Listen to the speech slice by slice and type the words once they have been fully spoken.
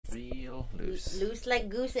Loose. Loose like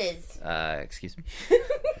gooses. Excuse me.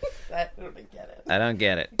 I don't get it. I don't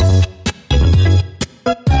get it. I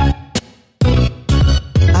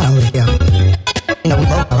don't really care. You know, we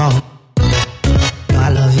both are wrong. You know, I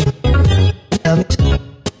love you. You love me too.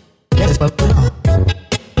 That is what we're on.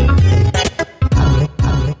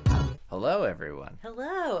 Hello, everyone.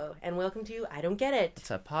 Hello, and welcome to I Don't Get It.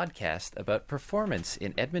 It's a podcast about performance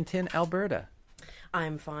in Edmonton, Alberta.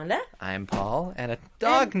 I'm Fonda. I'm Paul, and a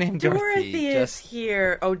dog And named Dorothy is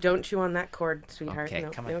here. Oh, don't chew on that cord, sweetheart. Okay,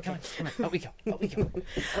 No, come on, okay. come on. Out we go.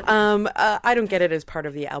 I Don't Get It is part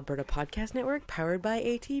of the Alberta Podcast Network, powered by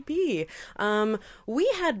ATB.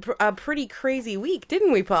 We had a pretty crazy week,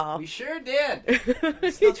 didn't we, Paul? We sure did.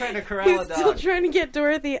 Still trying to corral He's a dog. still trying to get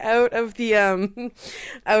Dorothy out of the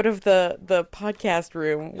podcast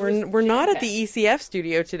room. We're not at the ECF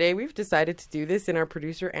studio today. We've decided to do this in our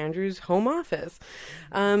producer Andrew's home office.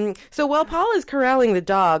 So while Paul is corralling the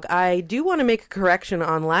dog, I do want to make a correction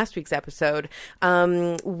on last week's episode,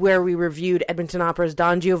 where we reviewed Edmonton Opera's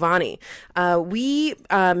Don Giovanni. We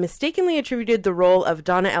mistakenly attributed the role of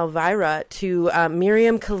Donna Elvira to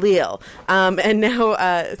Miriam Khalil, and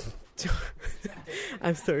now.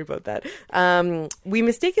 I'm sorry about that. We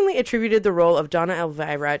mistakenly attributed the role of Donna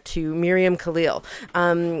Elvira to Miriam Khalil.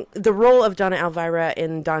 The role of Donna Elvira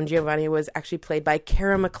in Don Giovanni was actually played by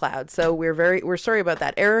Kara McLeod. So we're sorry about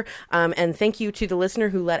that error. And thank you to the listener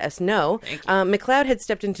who let us know. McLeod had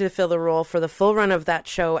stepped in to fill the role for the full run of that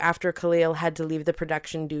show after Khalil had to leave the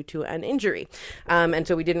production due to an injury. And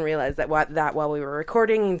so we didn't realize that while we were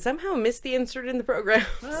recording, and somehow missed the insert in the program.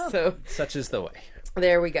 Well, so such is the way.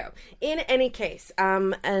 there we go. In any case,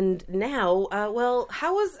 and now, well,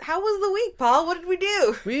 how was the week, Paul? What did we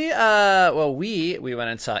do? We went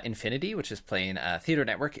and saw Infinity, which is playing Theatre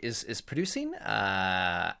Network is producing the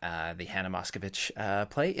Hannah Moscovich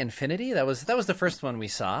play Infinity. That was the first one we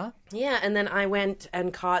saw. Yeah, and then I went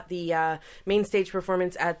and caught the main stage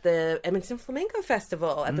performance at the Edmonton Flamenco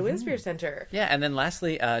Festival at the Winspear Center. Yeah, and then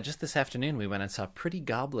lastly, just this afternoon, we went and saw Pretty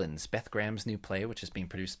Goblins, Beth Graham's new play, which is being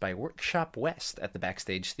produced by Workshop West at the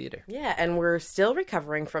Backstage Theatre. Yeah, and we're still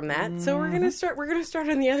recovering from that, so we're gonna start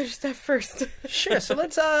on the other stuff first. Sure. So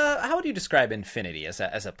let's. How would you describe Infinity as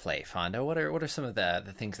a play, Fonda? What are some of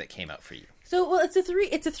the things that came out for you? So, well, it's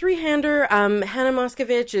a three-hander. Hannah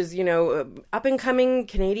Moscovich is, up-and-coming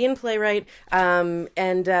Canadian playwright, and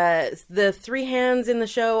the three hands in the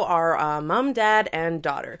show are mom, dad, and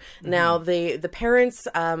daughter. Now, the parents,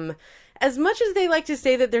 as much as they like to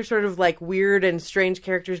say that they're sort of like weird and strange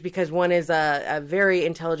characters because one is a very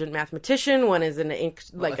intelligent mathematician, one is a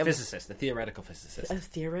physicist, a theoretical physicist. A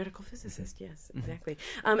theoretical physicist, yes, exactly.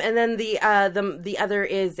 And then the other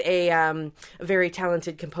is a very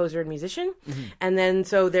talented composer and musician. And then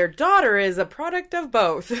so their daughter is a product of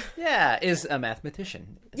both. Yeah, is a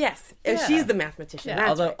mathematician. Yes, Yeah. she's the mathematician. Yeah,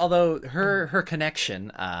 That's right. although her connection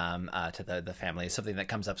to the family is something that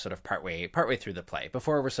comes up sort of partway through the play.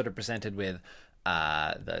 Before we're sort of presented with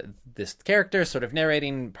this character sort of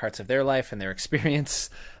narrating parts of their life and their experience,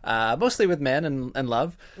 mostly with men and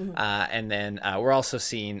love, and then we're also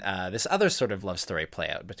seeing this other sort of love story play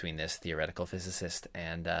out between this theoretical physicist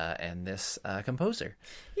and this composer.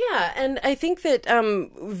 Yeah, and I think that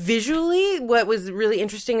visually, what was really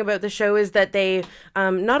interesting about the show is that they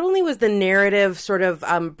not only was the narrative sort of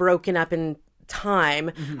broken up in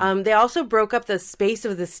time, they also broke up the space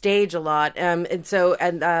of the stage a lot, and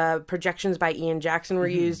projections by Ian Jackson were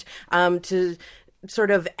used to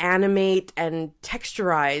sort of animate and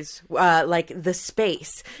texturize like the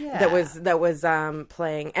space that was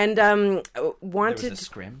playing, and wanted There was a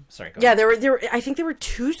scrim. Sorry, go yeah, ahead. there were. I think there were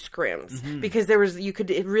two scrims because you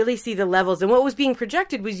could really see the levels, and what was being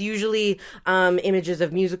projected was usually images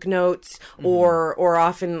of music notes or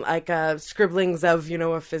often like scribblings of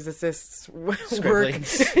a physicist's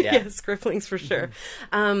Scribblings, work. yeah. Scribblings for sure.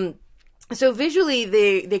 So visually,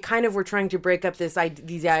 they kind of were trying to break up these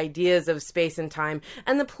ideas of space and time,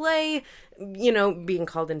 and the play, being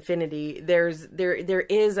called Infinity, there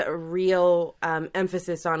is a real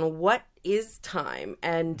emphasis on what is time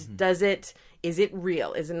and is it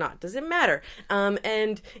real? Is it not? Does it matter?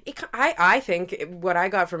 And I think what I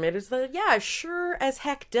got from it is that, yeah, sure as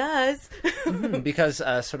heck does. Because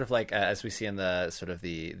sort of like as we see in the sort of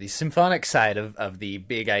the symphonic side of the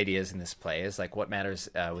big ideas in this play is like what matters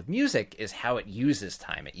with music is how it uses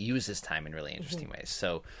time. It uses time in really interesting ways.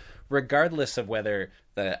 So regardless of whether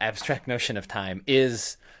the abstract notion of time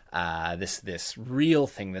is this real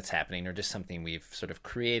thing that's happening, or just something we've sort of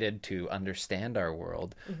created to understand our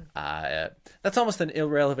world, that's almost an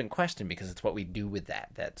irrelevant question, because it's what we do with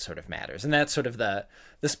that sort of matters. And that's sort of the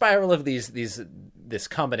spiral of this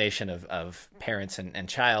combination of parents and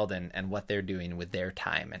child, and what they're doing with their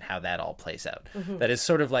time, and how that all plays out. That is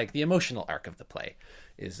sort of like the emotional arc of the play.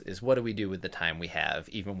 Is what do we do with the time we have,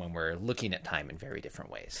 even when we're looking at time in very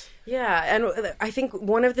different ways. Yeah, and I think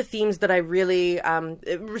one of the themes that I really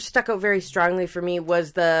it stuck out very strongly for me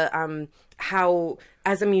was the how,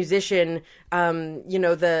 as a musician,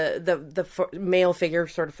 the male figure,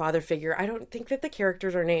 sort of father figure. I don't think that the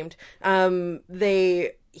characters are named.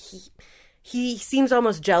 He seems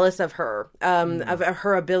almost jealous of her, of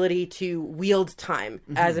her ability to wield time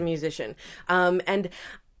as a musician, and.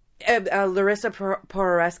 Larissa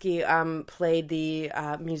Pororeski played the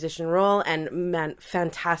musician role, and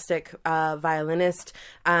fantastic violinist,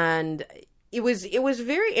 and it was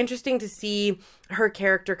very interesting to see her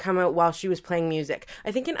character come out while she was playing music.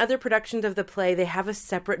 I think in other productions of the play, they have a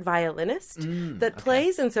separate violinist that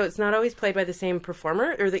plays, and so it's not always played by the same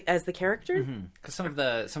performer or as the character. Because some of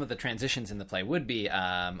the transitions in the play would be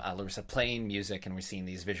Larissa playing music, and we're seeing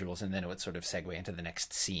these visuals, and then it would sort of segue into the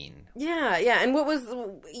next scene. Yeah. And what was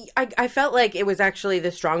I felt like it was actually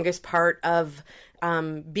the strongest part of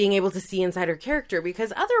being able to see inside her character,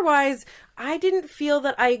 because otherwise I didn't feel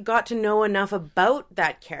that I got to know enough about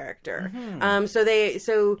that character.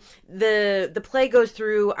 So the play goes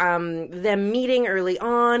through them meeting early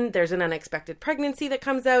on. There's an unexpected pregnancy that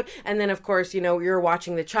comes out, and then of course you're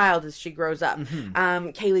watching the child as she grows up.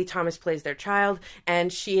 Kaylee Thomas plays their child,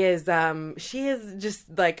 and she is just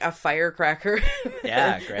like a firecracker.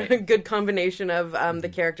 Yeah, great. A good combination of the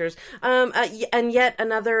characters, and yet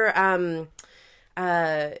another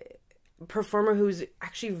performer who's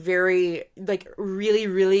actually very, really,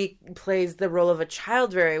 really plays the role of a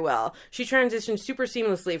child very well. She transitioned super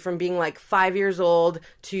seamlessly from being 5 years old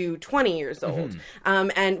to 20 years old,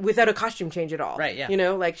 and without a costume change at all. Right, yeah.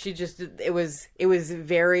 She just, it was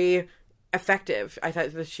very effective. I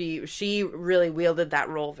thought that she really wielded that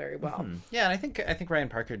role very well. Yeah, and I think Ryan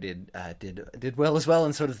Parker did well as well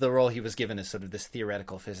in sort of the role he was given as sort of this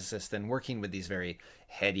theoretical physicist and working with these very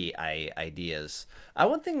heady ideas.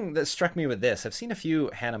 One thing that struck me with this, I've seen a few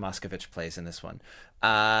Hannah Moscovich plays in this one,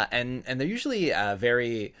 and they're usually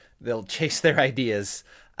they'll chase their ideas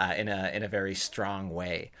in a very strong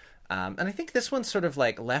way. And I think this one sort of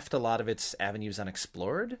left a lot of its avenues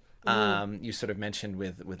unexplored. You sort of mentioned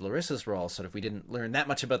with Larissa's role, sort of we didn't learn that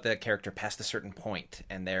much about the character past a certain point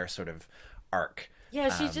and their sort of arc. Yeah,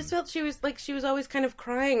 she just felt she was always kind of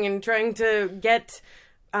crying and trying to get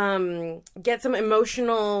some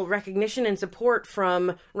emotional recognition and support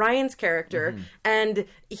from Ryan's character, and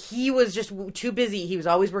he was just too busy. He was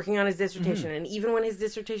always working on his dissertation, and even when his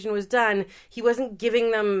dissertation was done, he wasn't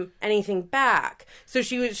giving them anything back. So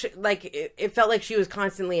she was it felt like she was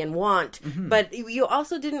constantly in want. But you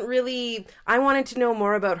also didn't really. I wanted to know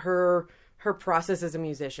more about her process as a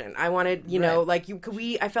musician. I wanted,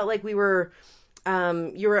 I felt like we were,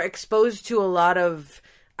 you were exposed to a lot of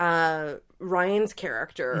Ryan's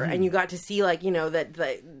character, and you got to see that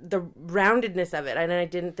the roundedness of it, and I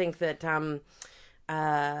didn't think that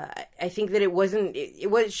I think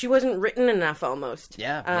that she wasn't written enough almost.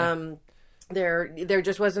 There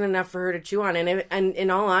just wasn't enough for her to chew on, and in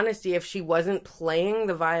all honesty, if she wasn't playing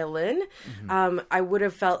the violin, I would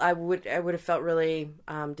have felt really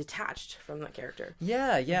detached from that character.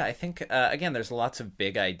 Yeah. I think again, there's lots of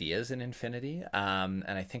big ideas in Infinity, and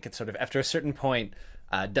I think it's sort of after a certain point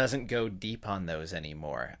doesn't go deep on those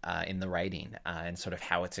anymore in the writing and sort of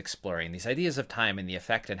how it's exploring these ideas of time and the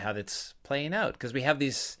effect and how that's playing out, because we have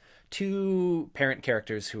these two parent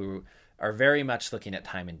characters who are very much looking at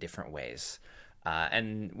time in different ways.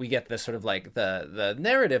 And we get the sort of the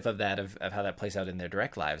narrative of that, of how that plays out in their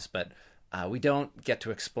direct lives, but we don't get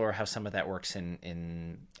to explore how some of that works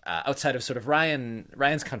in outside of sort of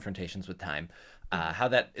Ryan's confrontations with time, how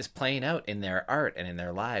that is playing out in their art and in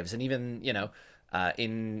their lives, and even,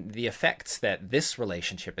 in the effects that this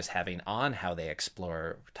relationship is having on how they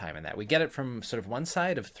explore time and that. We get it from sort of one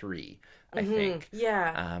side of three, I think.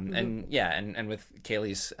 Yeah. And with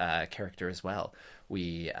Kaylee's character as well,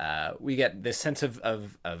 we get this sense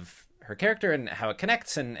of her character and how it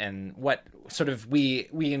connects, and what sort of we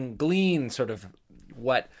glean sort of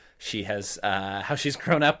what she has, how she's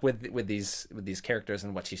grown up with these characters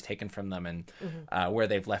and what she's taken from them, and where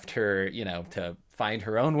they've left her, to find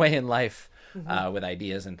her own way in life with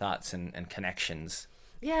ideas and thoughts and connections.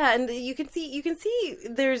 Yeah, and you can see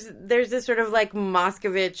there's this sort of like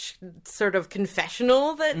Moscovich sort of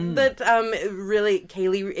confessional that really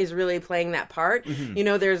Kaylee is really playing that part. You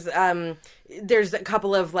know, there's a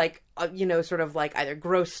couple of like sort of like either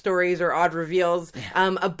gross stories or odd reveals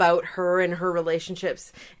about her and her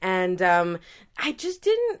relationships, and I just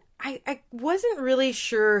didn't. I wasn't really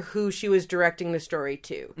sure who she was directing the story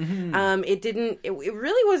to. It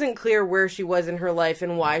really wasn't clear where she was in her life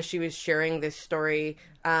and why she was sharing this story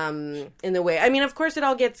in the way. I mean, of course, it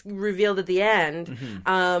all gets revealed at the end,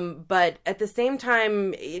 but at the same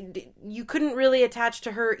time, you couldn't really attach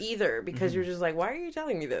to her either because you're just like, why are you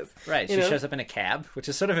telling me this? Right. She shows up in a cab, which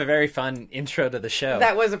is sort of a very fun intro to the show.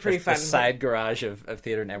 That was a pretty fun. The side garage of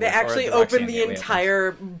Theater Network. They actually opened the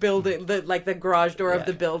entire building, the garage door of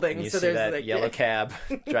the building. And you so see there's that yellow cab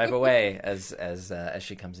drive away as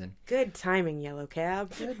she comes in. Good timing, yellow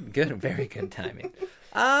cab. Good, very good timing.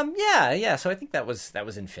 Yeah. So I think that was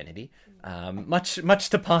Infinity. Much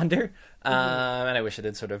to ponder, and I wish it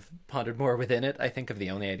had sort of pondered more within it. I think of the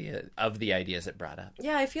ideas it brought up.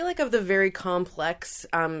 Yeah, I feel like of the very complex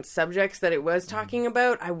subjects that it was talking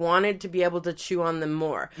about, I wanted to be able to chew on them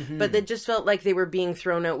more, but it just felt like they were being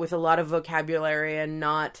thrown out with a lot of vocabulary and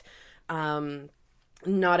not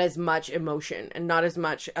as much emotion and not as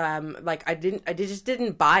much like I just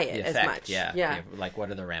didn't buy it as much. Yeah. Like, what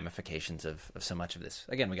are the ramifications of so much of this?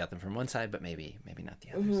 Again, we got them from one side, but maybe not the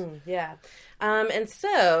others. And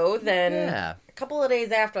so then a couple of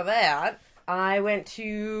days after that, I went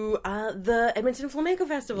to the Edmonton Flamenco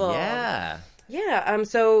Festival.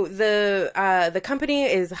 So the company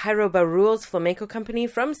is Jairo Barul's flamenco company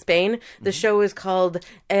from Spain. The show is called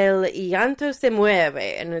El Llanto Se Mueve,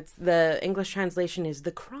 and it's the English translation is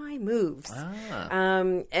The Cry Moves.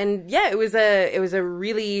 It was a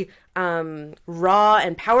really raw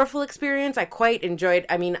and powerful experience. I quite enjoyed.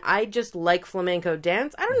 I mean, I just like flamenco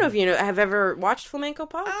dance. I don't know if you have ever watched flamenco,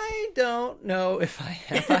 Paul. I don't know if I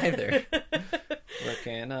have either.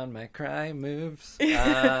 Working on my cry moves.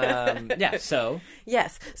 So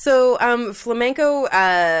flamenco.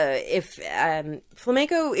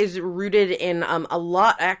 Flamenco is rooted in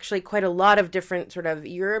quite a lot of different sort of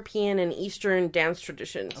European and Eastern dance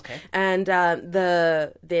traditions. Okay. And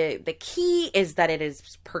the key is that it is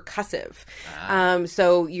percussive.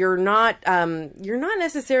 So you're not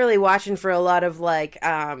necessarily watching for a lot of like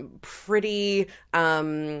pretty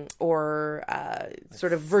or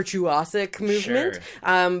sort of virtuosic movement.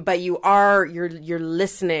 But you're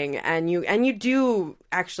listening and you do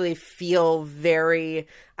actually feel very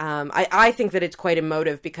I think that it's quite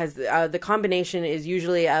emotive because the combination is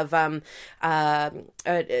usually of a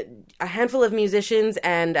handful of musicians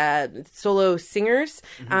and solo singers,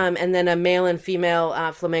 and then a male and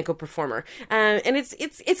female flamenco performer. And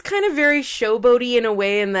it's kind of very showboaty in a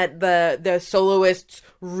way in that the soloists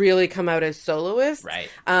really come out as soloists, right?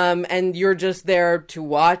 And you're just there to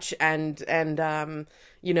watch and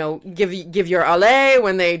give your allé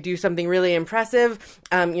when they do something really impressive.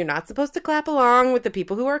 You're not supposed to clap along with the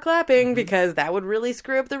people who are clapping because that would really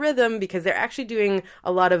screw up the rhythm because they're actually doing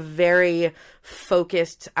a lot of very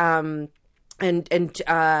focused and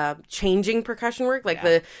changing percussion work.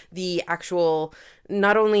 Like the actual,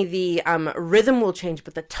 not only the rhythm will change,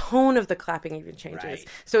 but the tone of the clapping even changes. Right.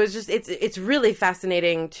 So it's really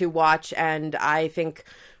fascinating to watch, and I think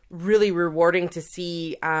really rewarding to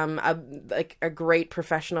see a great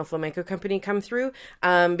professional flamenco company come through,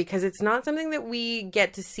 because it's not something that we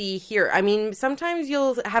get to see here. I mean, sometimes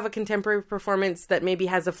you'll have a contemporary performance that maybe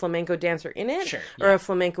has a flamenco dancer in it, or a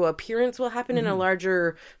flamenco appearance will happen in a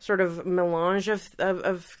larger sort of melange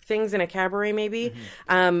of things in a cabaret maybe.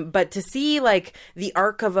 But to see like the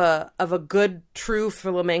arc of a good true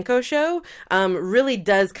flamenco show really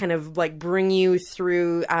does kind of like bring you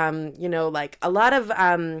through like a lot of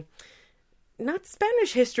not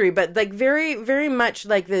Spanish history, but like very, very much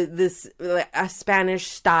like a Spanish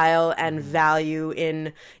style and value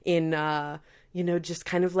in just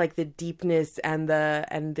kind of like the deepness and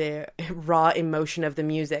the raw emotion of the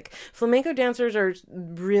music. Flamenco dancers are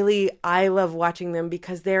really, I love watching them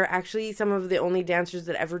because they're actually some of the only dancers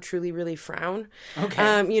that ever truly really frown.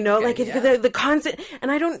 Okay. The constant,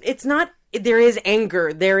 and there is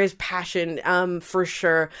anger, there is passion, for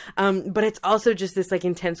sure. But it's also just this like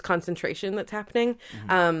intense concentration that's happening,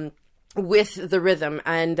 with the rhythm.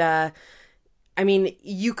 And, I mean,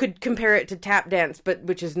 you could compare it to tap dance, but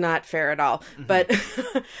which is not fair at all. But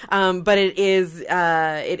but it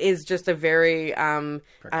is just a very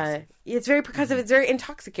it's very percussive. It's very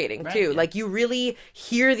intoxicating too. Yeah. Like you really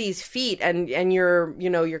hear these feet, and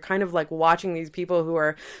you're kind of like watching these people who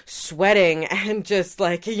are sweating and just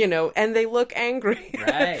like and they look angry.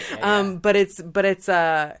 Right. Yeah. But it's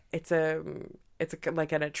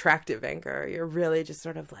like an attractive anger. You're really just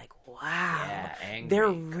sort of like, wow, angry, they're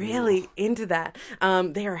really into that.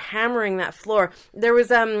 They are hammering that floor. There was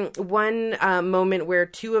one moment where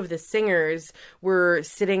two of the singers were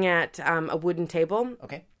sitting at a wooden table.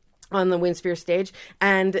 Okay. On the Winspear stage,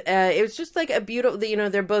 and it was just like a beautiful.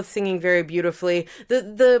 They're both singing very beautifully.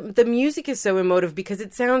 The music is so emotive because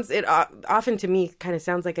it often to me kind of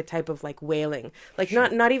sounds like a type of like wailing, like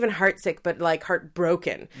not even heartsick, but like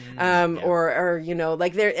heartbroken, or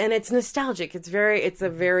like there, and it's nostalgic. It's a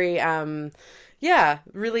very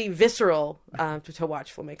really visceral to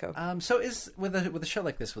watch flamenco. So is with a show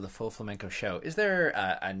like this, with a full flamenco show, is there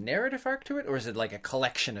a narrative arc to it, or is it like a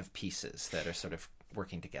collection of pieces that are sort of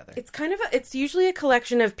working together? It's usually a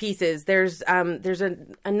collection of pieces. There's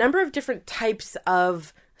a number of different types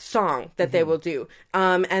of song that they will do,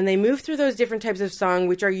 and they move through those different types of song,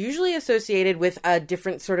 which are usually associated with a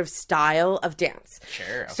different sort of style of dance.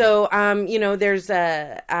 Sure. Okay. So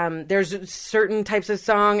there's certain types of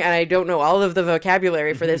song, and I don't know all of the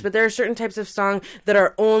vocabulary for this, but there are certain types of song that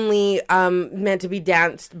are only meant to be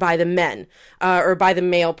danced by the men or by the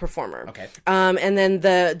male performer. Okay. And then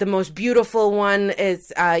the most beautiful one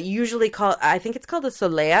is usually called, I think it's called a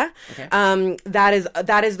solea. Okay.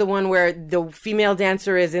 That is the one where the female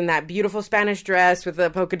dancer is in that beautiful Spanish dress with the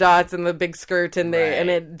polka dots and the big skirt, and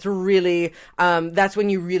it's really that's when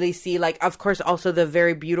you really see, like, of course, also the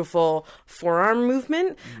very beautiful forearm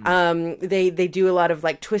movement. They do a lot of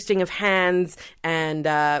like twisting of hands and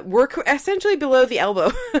work essentially below the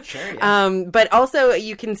elbow. Sure. Yeah. But also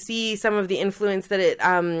you can see some of the influence that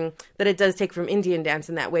it does take from Indian dance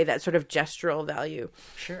in that way, that sort of gestural value.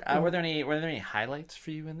 Sure. Were there any highlights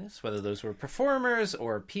for you in this? Whether those were performers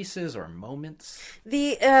or pieces or moments?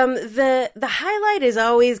 The highlight is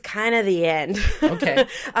always kind of the end. Okay.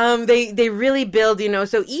 They really build,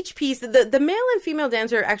 so each piece, the male and female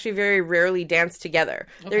dancer actually very rarely dance together.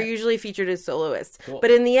 Okay. They're usually featured as soloists. Cool.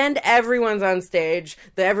 But in the end, everyone's on stage.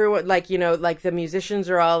 Everyone, like the musicians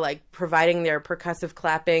are all like providing their percussive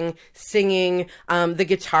clapping, singing. The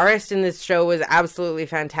guitarist in this show was absolutely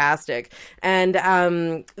fantastic. And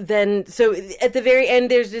then, so at the very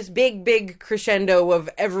end, there's this big crescendo of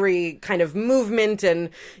every kind of movement,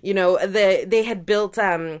 and they built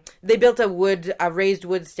a raised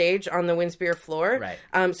wood stage on the Winspear floor,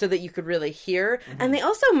 right? So that you could really hear. And they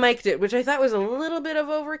also mic'd it, which I thought was a little bit of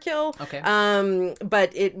overkill. Okay.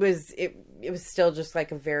 But it was still just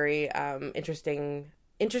like a very interesting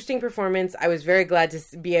performance. I was very glad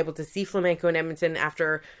to be able to see flamenco in Edmonton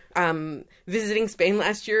after visiting Spain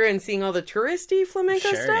last year and seeing all the touristy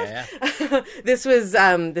flamenco stuff. Yeah. This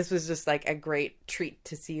was just like a great treat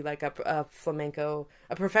to see like a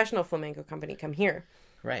professional flamenco company come here.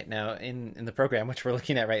 Right. Now, in the program, which we're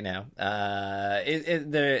looking at right now,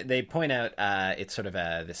 they point out it's sort of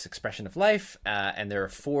this expression of life, and there are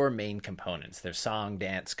four main components. There's song,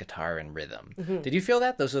 dance, guitar, and rhythm. Mm-hmm. Did you feel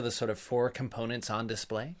that? Those are the sort of four components on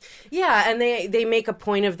display? Yeah, and they make a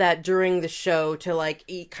point of that during the show to like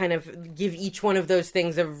kind of give each one of those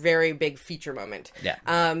things a very big feature moment.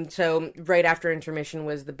 Yeah. So right after intermission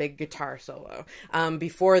was the big guitar solo.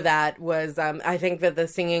 Before that was, I think that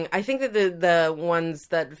the ones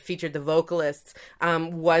that featured the vocalists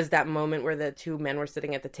was that moment where the two men were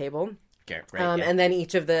sitting at the table. Okay, right, yeah. And then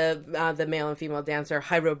each of the male and female dancer,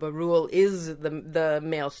 Jairo Barul is the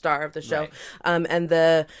male star of the show. Right. And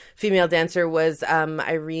the female dancer was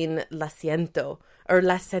Irene Lacentillo.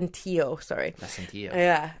 Sorry. Lacentillo.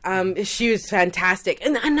 Yeah. She was fantastic.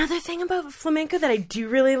 And another thing about flamenco that I do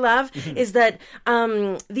really love is that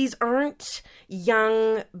these aren't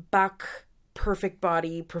young, buck, perfect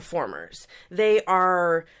body performers. They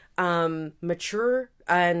are mature,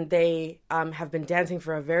 and they have been dancing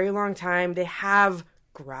for a very long time. They have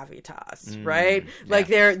gravitas, right? Yeah. Like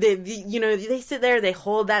they sit there, they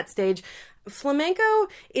hold that stage. Flamenco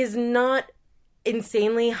is not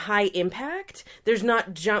insanely high impact. There's not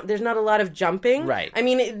a lot of jumping. Right. I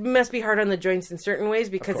mean, it must be hard on the joints in certain ways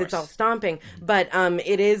because it's all stomping, but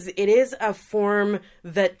it is a form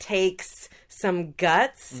that takes some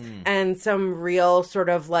guts and some real sort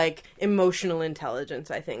of like emotional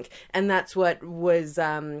intelligence, I think. And that's what was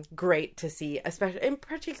great to see, especially in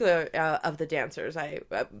particular of the dancers,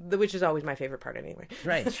 which is always my favorite part anyway.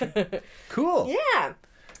 Right. Cool. Yeah.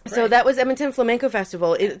 So that was Edmonton Flamenco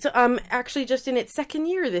Festival. It's actually just in its second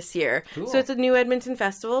year this year. Cool. So it's a new Edmonton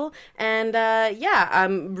festival. And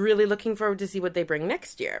I'm really looking forward to see what they bring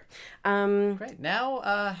next year. Great. Now,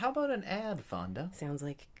 how about an ad, Fonda? Sounds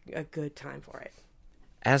like a good time for it.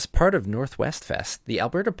 As part of Northwest Fest, the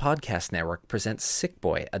Alberta Podcast Network presents Sick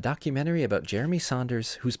Boy, a documentary about Jeremy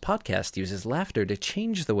Saunders, whose podcast uses laughter to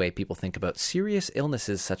change the way people think about serious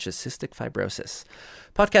illnesses such as cystic fibrosis.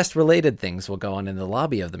 Podcast-related things will go on in the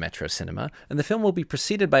lobby of the Metro Cinema, and the film will be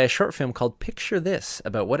preceded by a short film called Picture This,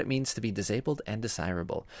 about what it means to be disabled and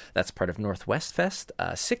desirable. That's part of Northwest Fest.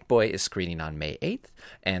 Sick Boy is screening on May 8th,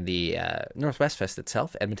 and the Northwest Fest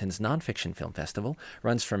itself, Edmonton's nonfiction film festival,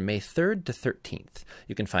 runs from May 3rd to 13th.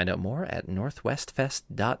 You can find out more at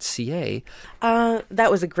northwestfest.ca.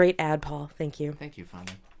 That was a great ad, Paul. Thank you. Thank you,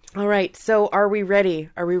 Fonda. All right, so are we ready?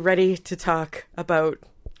 Are we ready to talk about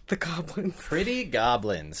The Goblins? Pretty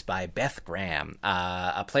Goblins by Beth Graham,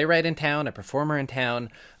 a playwright in town, a performer in town.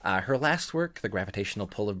 Her last work, The Gravitational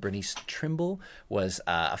Pull of Bernice Trimble, was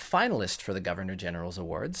a finalist for the Governor General's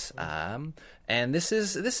Awards, and this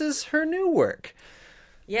is her new work.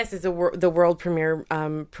 Yes, it's the world premiere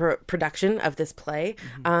production of this play,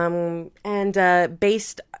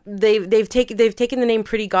 based. They've taken the name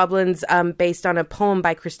Pretty Goblins based on a poem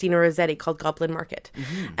by Christina Rossetti called Goblin Market,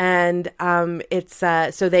 and it's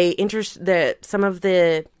so they some of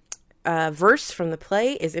the verse from the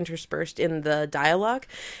play is interspersed in the dialogue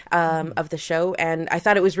of the show, and I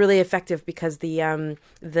thought it was really effective because the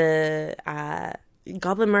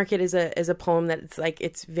Goblin Market is a poem that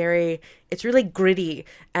it's really gritty,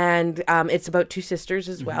 and it's about two sisters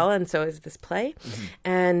as well, and so is this play.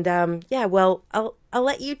 And I'll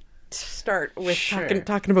let you start with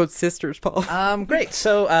talking about sisters, Paul. Great.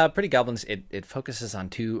 So Pretty Goblins, it focuses on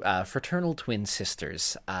two fraternal twin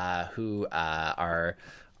sisters who are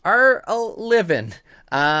living,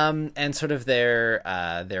 and sort of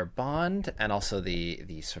their bond, and also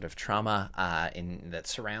the sort of trauma that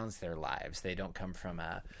surrounds their lives. They don't come from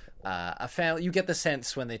a family. You get the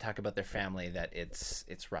sense when they talk about their family that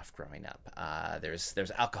it's rough growing up.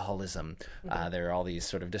 There's alcoholism. There are all these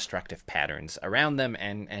sort of destructive patterns around them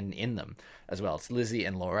and in them as well. It's Lizzie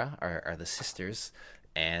and Laura are the sisters.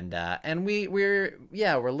 And we're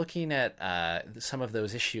looking at some of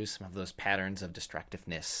those issues, some of those patterns of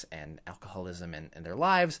destructiveness and alcoholism in their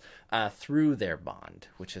lives through their bond,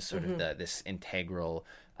 which is sort of this integral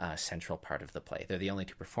central part of the play. They're the only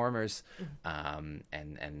two performers, and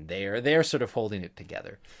they're sort of holding it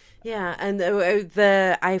together. Yeah, and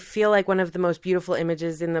I feel like one of the most beautiful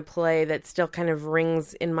images in the play that still kind of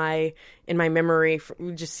rings in my memory,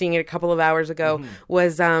 just seeing it a couple of hours ago,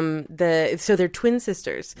 was so they're twin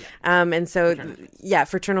sisters, and so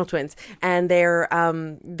fraternal twins, and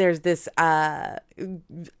there's this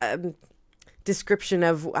description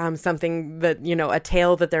of something that, a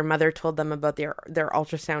tale that their mother told them about their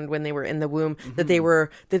ultrasound when they were in the womb, that they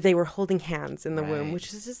were holding hands in the womb,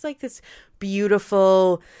 which is just like this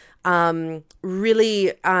beautiful,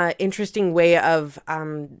 really interesting way of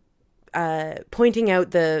pointing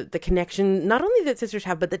out the connection not only that sisters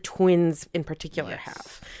have, but the twins in particular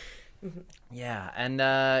have. Yeah, and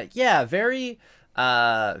very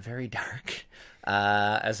very dark.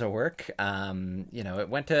 As a work,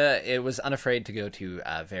 it was unafraid to go to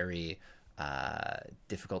very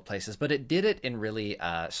difficult places, but it did it in really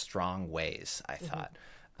strong ways, I thought.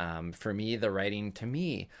 For me, the writing to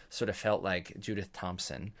me sort of felt like Judith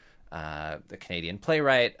Thompson, the Canadian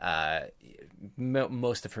playwright.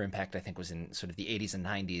 Most of her impact, I think, was in sort of the 80s and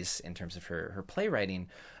 90s in terms of her playwriting.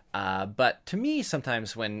 But to me,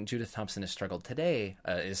 sometimes when Judith Thompson is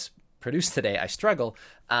produced today, I struggle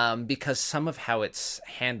because some of how it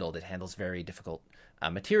handles very difficult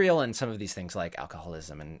material, and some of these things like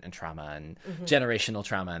alcoholism and trauma and generational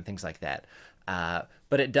trauma and things like that.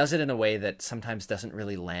 But it does it in a way that sometimes doesn't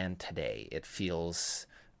really land today. It feels,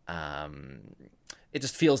 it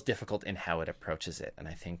just feels difficult in how it approaches it. And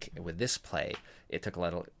I think with this play, it took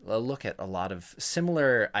a look at a lot of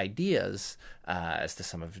similar ideas as to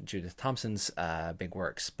some of Judith Thompson's big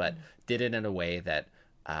works, but did it in a way that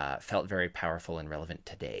felt very powerful and relevant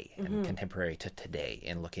today and contemporary to today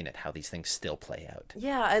in looking at how these things still play out.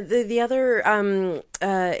 Yeah, the other,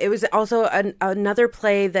 it was also another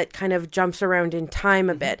play that kind of jumps around in time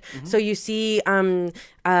a bit. So you see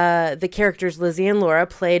the characters Lizzie and Laura,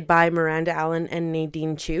 played by Miranda Allen and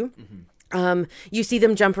Nadine Chu. You see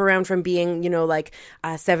them jump around from being,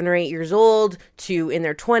 7 or 8 years old to in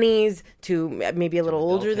their 20s to maybe a little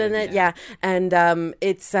older than that. Yeah. And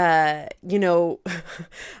it's,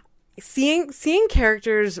 seeing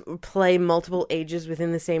characters play multiple ages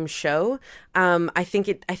within the same show, I think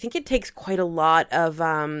it takes quite a lot of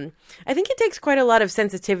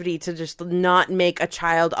sensitivity to just not make a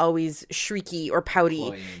child always shrieky or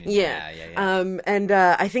pouty. Yeah. And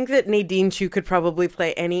I think that Nadine Chu could probably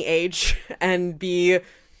play any age and be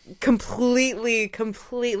completely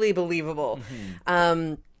believable.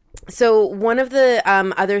 So one of the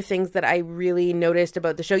other things that I really noticed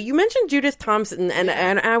about the show, you mentioned Judith Thompson,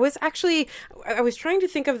 and I was trying to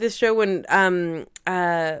think of this show when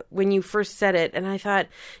you first said it, and I thought,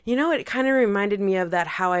 it kind of reminded me of that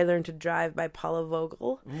How I Learned to Drive by Paula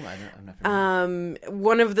Vogel. Ooh, I'm not familiar.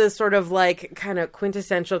 One of the sort of like kind of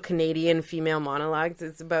quintessential Canadian female monologues.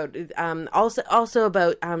 It's about also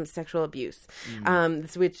about sexual abuse,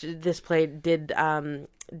 which this play did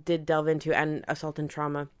delve into, and assault and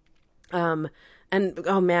trauma. And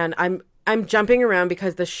oh man, I'm jumping around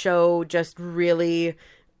because the show just really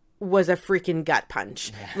was a freaking gut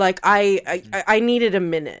punch. Like I needed a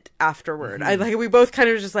minute afterward. We both kind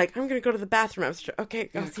of just like, I'm gonna go to the bathroom. Okay,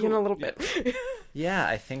 I'll see you in a little bit. Yeah,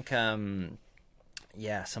 I think some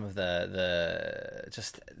of the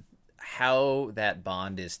just how that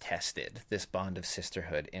bond is tested, this bond of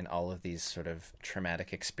sisterhood in all of these sort of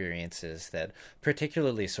traumatic experiences that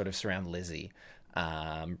particularly sort of surround Lizzie,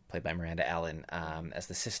 played by Miranda Allen, as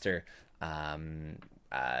the sister.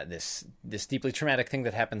 This deeply traumatic thing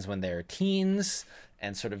that happens when they're teens,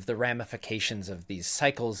 and sort of the ramifications of these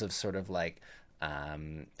cycles of sort of like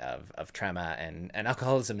of trauma and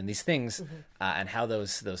alcoholism and these things, and how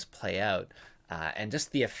those play out. And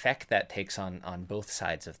just the effect that takes on both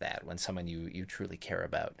sides of that when someone you truly care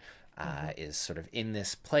about is sort of in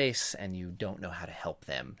this place and you don't know how to help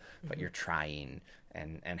them, but you're trying,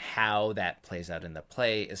 and how that plays out in the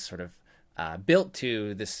play is sort of built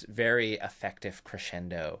to this very effective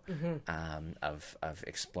crescendo of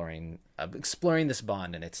exploring this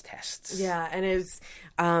bond and its tests. Yeah, and it was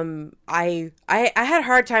I had a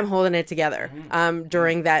hard time holding it together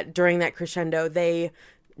during that crescendo.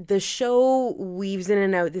 The show weaves in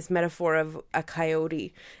and out this metaphor of a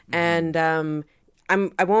coyote, and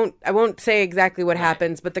I won't say exactly what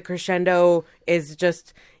happens, but the crescendo is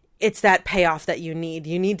just, it's that payoff that you need.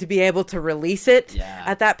 You need to be able to release it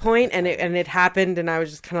at that point, and it happened, and I was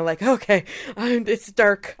just kind of like, okay, it's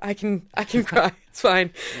dark. I can cry. It's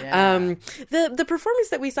fine. Yeah. The performance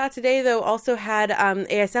that we saw today, though, also had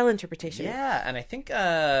ASL interpretation. Yeah, and I think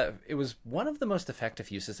it was one of the most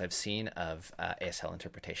effective uses I've seen of ASL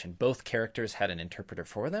interpretation. Both characters had an interpreter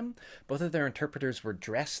for them. Both of their interpreters were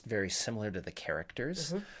dressed very similar to the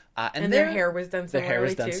characters. And their hair was done similarly. Their hair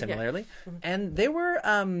was done too. similarly. Yeah. And they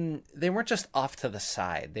weren't just off to the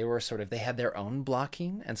side. They were they had their own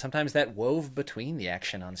blocking, and sometimes that wove between the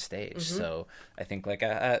action on stage. So I think like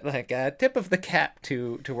a tip of the cap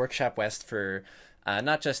to Workshop West for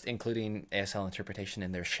not just including ASL interpretation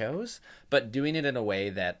in their shows, but doing it in a way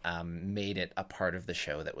that made it a part of the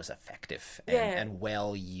show that was effective and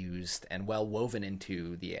well used and well woven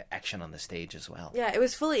into the action on the stage as well. Yeah, it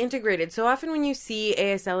was fully integrated. So often when you see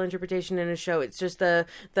ASL interpretation in a show, it's just the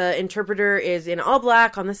interpreter is in all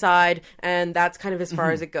black on the side, and that's kind of as far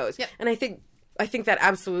as it goes. Yeah. And I think that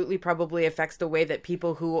absolutely probably affects the way that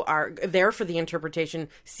people who are there for the interpretation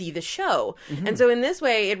see the show. And so in this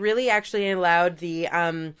way, it really actually allowed the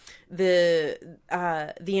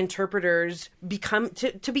interpreters become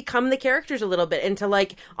the characters a little bit, and to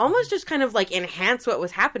like almost just kind of like enhance what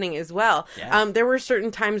was happening as well. Yeah. There were certain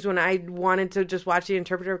times when I wanted to just watch the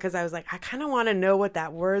interpreter because I was like, I kind of want to know what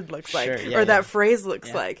that word looks like, or that phrase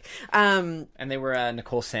looks like. And they were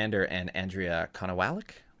Nicole Sander and Andrea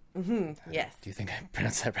Konowalik. Yes. Do you think I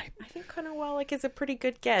pronounced that right? I think Konowalik is a pretty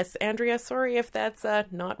good guess. Andrea, sorry if that's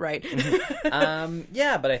not right.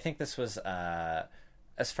 Yeah, but I think this was,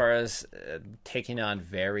 as far as taking on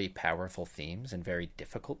very powerful themes and very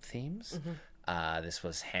difficult themes, this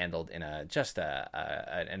was handled in a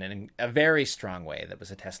very strong way that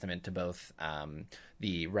was a testament to both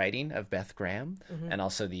the writing of Beth Graham and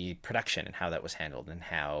also the production and how that was handled and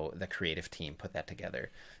how the creative team put that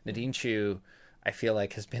together. Nadine Chu, I feel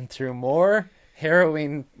like, has been through more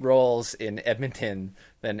harrowing roles in Edmonton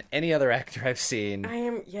than any other actor I've seen.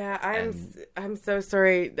 I'm so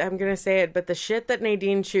sorry. I'm going to say it, but the shit that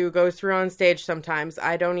Nadine Chu goes through on stage sometimes,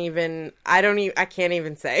 I can't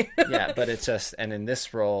even say. Yeah, but it's just, and in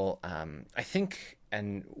this role, I think,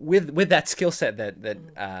 and with that skill set that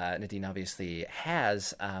Nadine obviously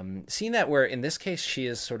has, seeing that where in this case she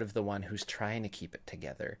is sort of the one who's trying to keep it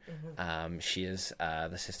together. She is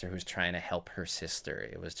the sister who's trying to help her sister.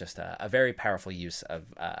 It was just a very powerful use of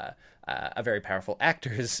a very powerful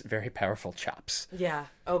actor's very powerful chops. Yeah.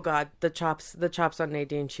 Oh God, the chops on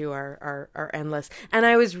Nadine Chu are endless. And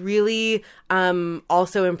I was really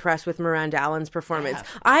also impressed with Miranda Allen's performance.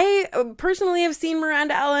 Yeah. I personally have seen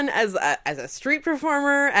Miranda Allen as a street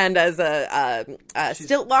performer and as a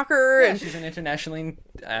stilt walker. Yeah, and she's an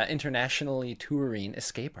internationally touring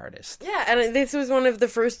escape artist. yeah, and this was one of the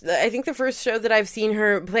first show that I've seen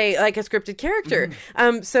her play like a scripted character.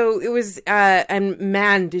 So it was, and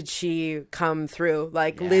man, did she come through.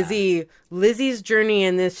 Like Lizzie's journey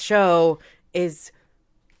in this show is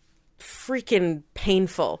freaking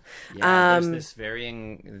painful. Yeah, there's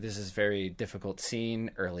this very difficult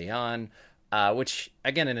scene early on, which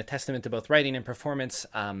again, in a testament to both writing and performance,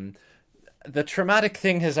 the traumatic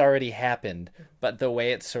thing has already happened, but the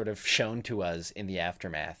way it's sort of shown to us in the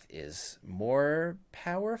aftermath is more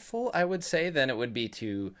powerful, I would say, than it would be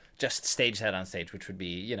to just stage that on stage, which would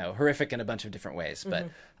be, horrific in a bunch of different ways. But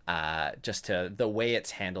just to the way it's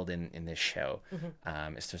handled in this show,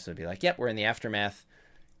 is to sort of be like, yep, we're in the aftermath.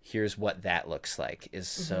 Here's what that looks like is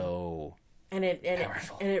so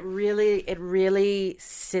powerful. It really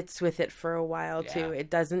sits with it for a while too. It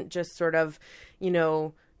doesn't just sort of,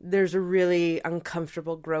 there's a really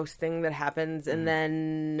uncomfortable, gross thing that happens, and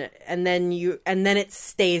then it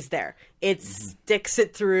stays there. It sticks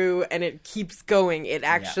it through, and it keeps going. It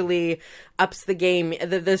actually ups the game.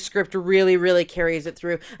 The script really, really carries it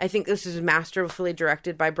through. I think this is masterfully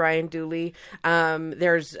directed by Brian Dooley.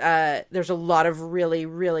 There's a lot of really,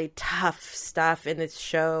 really tough stuff in this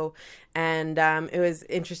show. And it was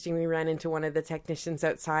interesting. We ran into one of the technicians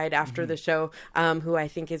outside after the show, who I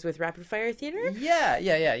think is with Rapid Fire Theater. Yeah.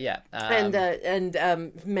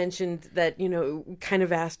 And mentioned that, kind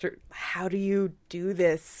of asked her, how do you do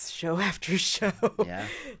this show after show? Yeah.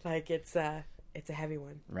 Like it's a heavy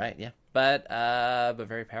one. Right, yeah. But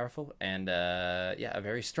very powerful, and a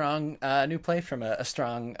very strong new play from a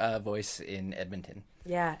strong voice in Edmonton.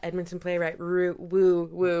 Yeah, Edmonton playwright.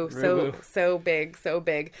 Woo. So big.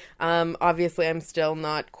 Obviously, I'm still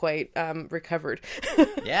not quite recovered.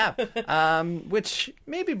 Yeah. Which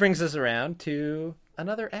maybe brings us around to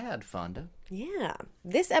another ad, Fonda. Yeah.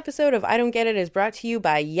 This episode of I Don't Get It is brought to you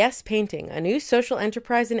by Yes Painting, a new social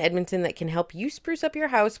enterprise in Edmonton that can help you spruce up your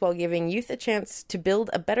house while giving youth a chance to build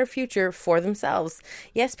a better future for themselves.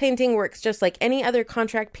 Yes Painting works just like any other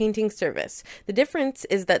contract painting service. The difference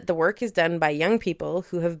is that the work is done by young people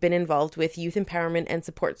who have been involved with youth empowerment and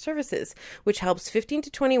support services, which helps 15 to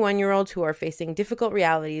 21-year-olds who are facing difficult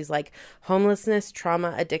realities like homelessness,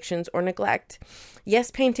 trauma, addictions, or neglect.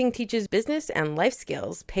 Yes Painting teaches business and life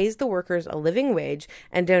skills, pays the workers a living wage,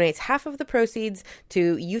 and donates half of the proceeds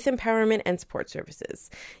to youth empowerment and support services.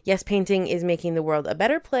 Yes Painting is making the world a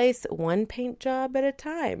better place, one paint job at a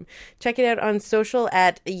time. Check it out on social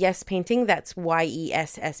at Yes Painting, that's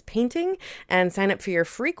YESS Painting, and sign up for your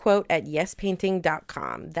free quote at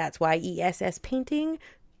yespainting.com. That's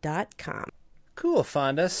YESSpainting.com. Cool,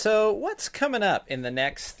 Fonda. So what's coming up in the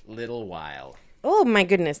next little while? Oh my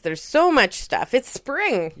goodness, there's so much stuff. It's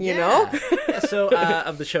spring, you know? So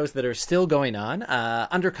of the shows that are still going on,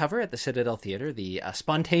 Undercover at the Citadel Theatre, the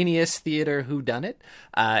spontaneous theater whodunit,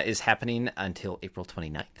 is happening until April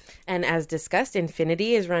 29th. And as discussed,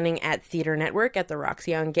 Infinity is running at Theatre Network at the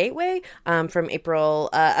Roxy on Gateway from April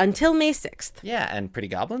until May 6th. Yeah, and Pretty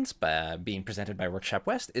Goblins, being presented by Workshop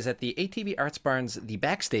West, is at the ATV Arts Barn's The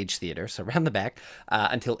Backstage Theatre, so around the back,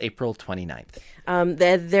 until April 29th.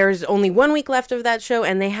 There's only 1 week left of that show,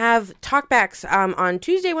 and they have talkbacks on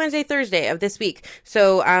Tuesday, Wednesday, Thursday of this week.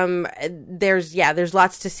 So there's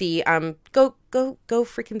lots to see. Go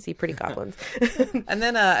freaking see Pretty Goblins. And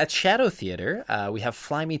then at Shadow Theatre, we have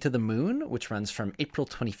Fly Me to the Moon, which runs from April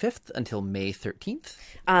 25th until May 13th.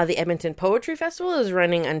 The Edmonton Poetry Festival is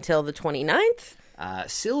running until the 29th.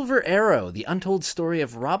 Silver Arrow, the untold story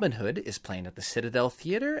of Robin Hood, is playing at the Citadel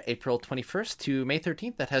Theatre April 21st to May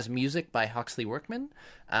 13th. That has music by Hawksley Workman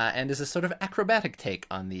and is a sort of acrobatic take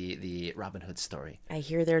on the Robin Hood story. I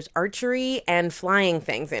hear there's archery and flying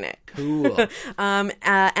things in it. Cool.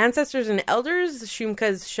 Ancestors and Elders,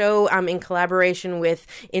 Shumka's show in collaboration with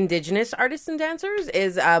Indigenous artists and dancers,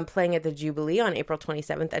 is playing at the Jubilee on April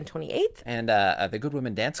 27th and 28th. And the Good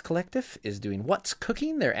Women Dance Collective is doing What's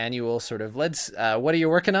Cooking, their annual sort of what are you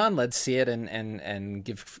working on? Let's see it and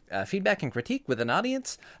give feedback and critique with an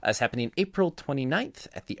audience. It's happening April 29th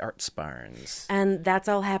at the Arts Barns. And that's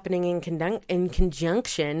all happening in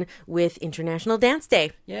conjunction with International Dance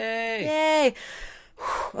Day. Yay!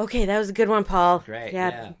 Okay, that was a good one, Paul. Great.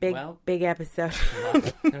 Yeah. Big episode.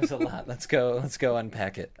 There's a lot. Let's go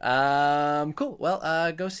unpack it. Cool.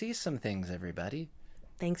 Well, go see some things, everybody.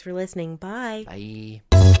 Thanks for listening. Bye. Bye.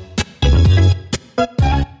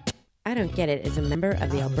 I Don't Get It is a member of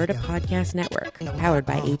the Alberta Podcast Network, powered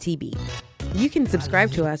by ATB. You can subscribe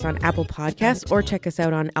to us on Apple Podcasts or check us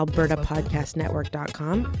out on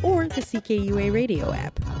albertapodcastnetwork.com or the CKUA radio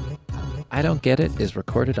app. I Don't Get It is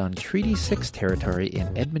recorded on Treaty 6 territory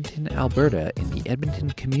in Edmonton, Alberta, in the Edmonton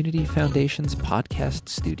Community Foundation's podcast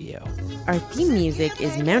studio. Our theme music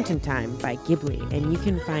is Mountain Time by Ghibli, and you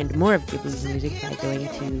can find more of Ghibli's music by going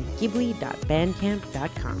to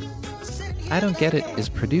ghibli.bandcamp.com. I Don't Get It is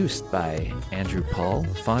produced by Andrew Paul,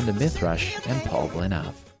 Fonda Mithrush, and Paul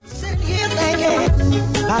Blenov. Sitting here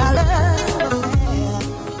thinking about our love.